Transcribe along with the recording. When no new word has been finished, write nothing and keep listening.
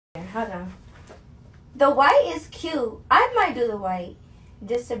Hold on. The white is cute. I might do the white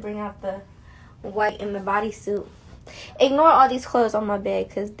just to bring out the white in the bodysuit. Ignore all these clothes on my bed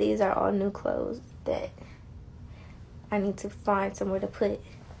because these are all new clothes that I need to find somewhere to put.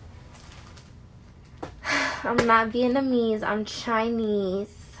 I'm not Vietnamese. I'm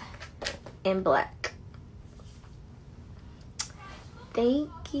Chinese and black.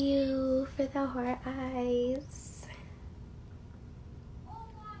 Thank you for the heart eyes.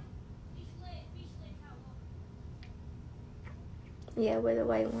 Yeah, we're the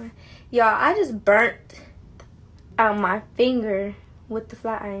white one. Y'all, I just burnt out my finger with the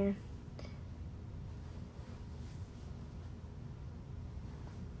flat iron.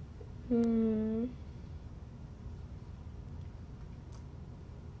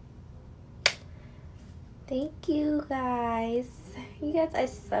 Thank you guys. You guys are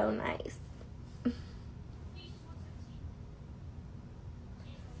so nice.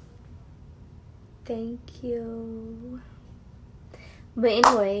 Thank you. But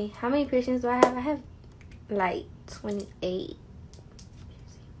anyway, how many piercings do I have? I have like 28.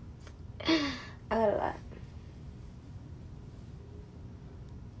 I got a lot.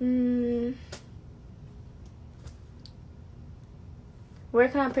 Where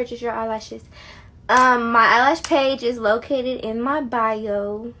can I purchase your eyelashes? My eyelash page is located in my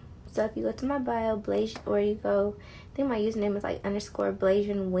bio. So if you go to my bio, Blasian, or you go, I think my username is like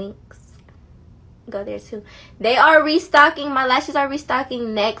 _Blasian Winks. Go there too. They are restocking. My lashes are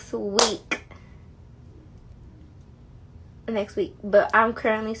restocking next week. But I'm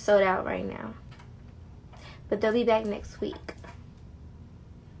currently sold out right now. But they'll be back next week.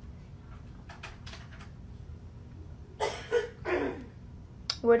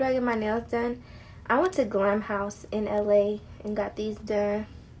 Where do I get my nails done? I went to Glam House in LA and got these done.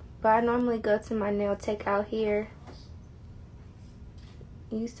 But I normally go to my nail tech out here.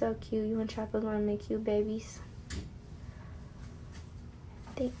 You so cute. You and Choppa gonna make cute babies.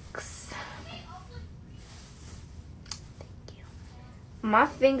 Thanks. Thank you. My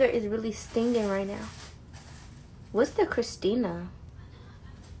finger is really stinging right now. What's the Christina?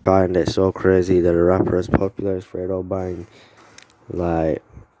 I find it so crazy that a rapper as popular as Fredo Bang, like,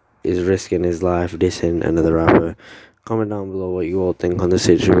 is risking his life dissing another rapper. Comment down below what you all think on the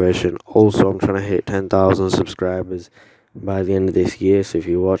situation. Also, I'm trying to hit 10,000 subscribers by the end of this year, so if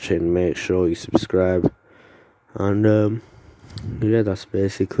you're watching, make sure you subscribe. And yeah, that's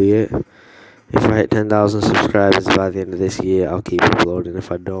basically it. If I hit 10,000 subscribers by the end of this year, I'll keep uploading.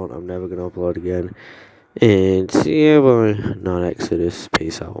 If I don't, I'm never gonna upload again. And see you on non-Exodus.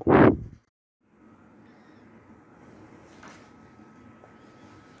 Peace out.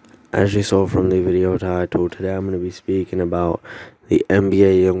 As you saw from the video title, today I'm going to be speaking about the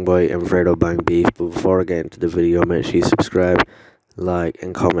NBA Youngboy and Fredo Bang beef. But before I get into the video, make sure you subscribe, like,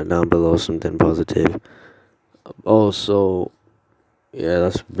 and comment down below something positive. Also, yeah,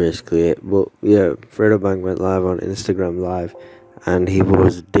 that's basically it. But yeah, Fredo Bang went live on Instagram Live, and he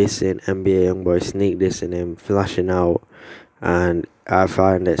was dissing NBA Youngboy, sneak dissing him, flashing out. And I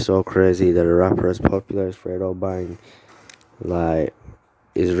find it so crazy that a rapper as popular as Fredo Bang, like,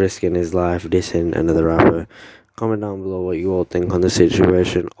 is risking his life dissing another rapper. Comment down below what you all think on the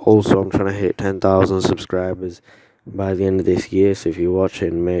situation. Also, I'm trying to hit 10,000 subscribers by the end of this year, so if you're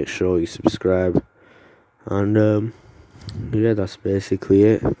watching, make sure you subscribe. And yeah, that's basically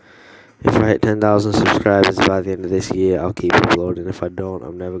it. If I hit 10,000 subscribers by the end of this year, I'll keep uploading. If I don't,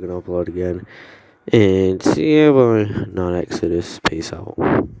 I'm never gonna upload again. And see you on non-Exodus. Peace out.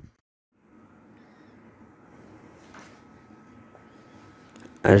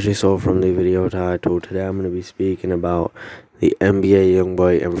 As you saw from the video title, today I'm going to be speaking about the NBA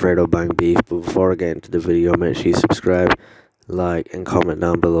Youngboy and Fredo Bang beef. But before I get into the video, make sure you subscribe, like, and comment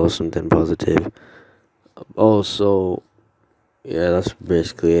down below something positive. Also, yeah, that's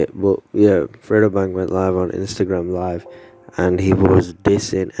basically it. But yeah, Fredo Bang went live on Instagram Live, and he was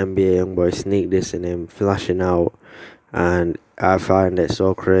dissing NBA Youngboy, sneak dissing him, flashing out. And I find it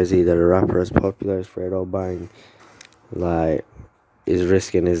so crazy that a rapper as popular as Fredo Bang, like, is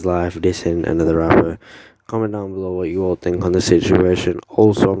risking his life dissing another rapper. Comment down below what you all think on the situation.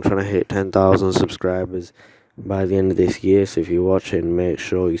 Also, I'm trying to hit 10,000 subscribers by the end of this year, so if you're watching, make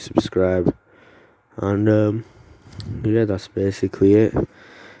sure you subscribe. And yeah, that's basically it.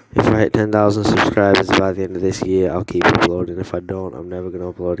 If I hit 10,000 subscribers by the end of this year, I'll keep uploading. If I don't, I'm never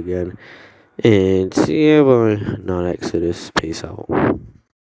gonna upload again. And see you on non-Exodus. Peace out.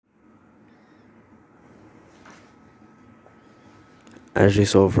 As you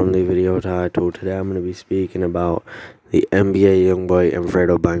saw from the video title, today I'm going to be speaking about the NBA Youngboy and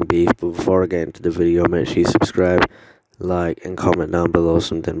Fredo Bang beef. But before I get into the video, make sure you subscribe, like, and comment down below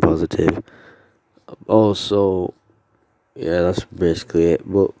something positive. Also, yeah, that's basically it.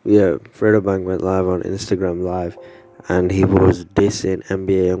 But yeah, Fredo Bang went live on Instagram Live, and he was dissing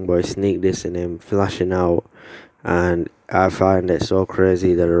NBA YoungBoy, sneak dissing him, flashing out. And I find it so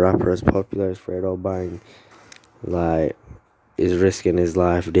crazy that a rapper as popular as Fredo Bang, like, is risking his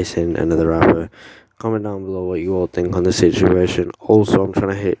life dissing another rapper. Comment down below what you all think on the situation. Also, I'm trying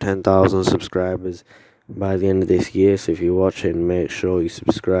to hit 10,000 subscribers by the end of this year, so if you're watching, make sure you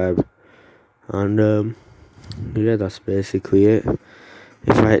subscribe. And yeah, that's basically it.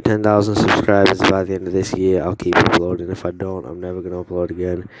 If I hit 10,000 subscribers by the end of this year, I'll keep uploading. If I don't, I'm never going to upload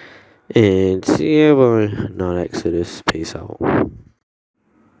again. And yeah, boy, non-Exodus. Peace out.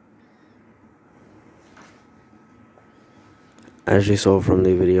 As you saw from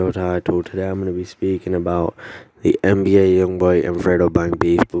the video title, today I'm going to be speaking about the NBA YoungBoy and Fredo Bang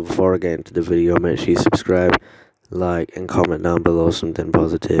beef. But before I get into the video, make sure you subscribe, like, and comment down below something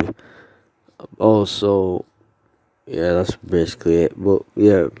positive. Also, yeah, that's basically it. But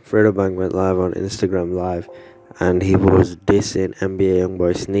yeah, Fredo Bang went live on Instagram Live, and he was dissing NBA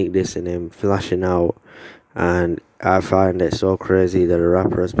YoungBoy, sneak dissing him, flashing out. And I find it so crazy that a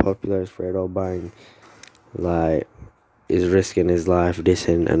rapper as popular as Fredo Bang, like, is risking his life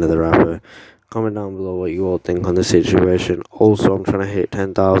dissing another rapper. Comment down below what you all think on the situation. Also, I'm trying to hit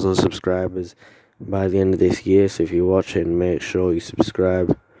 10,000 subscribers by the end of this year, so if you're watching, make sure you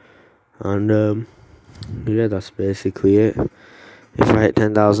subscribe. And yeah, that's basically it. If I hit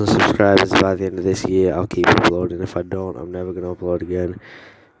 10,000 subscribers by the end of this year, I'll keep uploading. If I don't, I'm never going to upload again.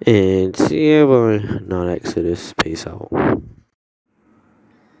 And yeah, boy, non-Exodus. Peace out.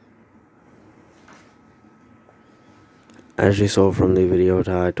 As you saw from the video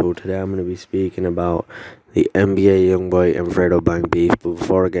title, today I'm going to be speaking about the NBA YoungBoy and Fredo Bang beef. But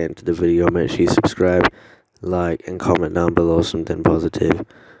before I get into the video, make sure you subscribe, like, and comment down below something positive.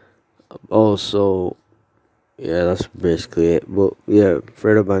 Also, yeah, that's basically it. But yeah,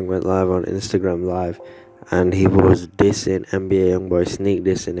 Fredo Bang went live on Instagram Live, and he was dissing NBA YoungBoy, sneak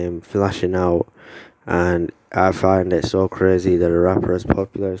dissing him, flashing out. And I find it so crazy that a rapper as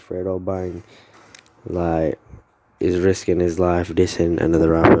popular as Fredo Bang, like, is risking his life dissing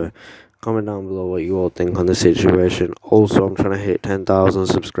another rapper. Comment down below what you all think on the situation. Also, I'm trying to hit 10,000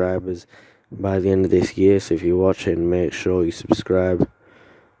 subscribers by the end of this year, so if you're watching, make sure you subscribe.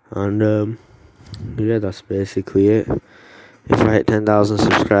 And yeah, that's basically it. If I hit 10,000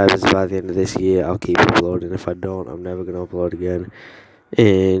 subscribers by the end of this year, I'll keep uploading. If I don't, I'm never going to upload again.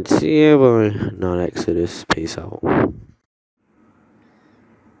 And yeah, boy, non-Exodus. Peace out.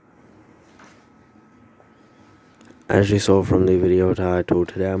 As you saw from the video title,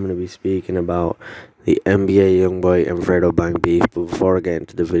 today I'm going to be speaking about the NBA YoungBoy and Fredo Bang beef. But before I get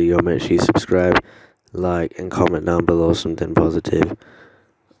into the video, make sure you subscribe, like, and comment down below something positive.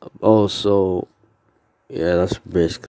 Also, yeah, that's basically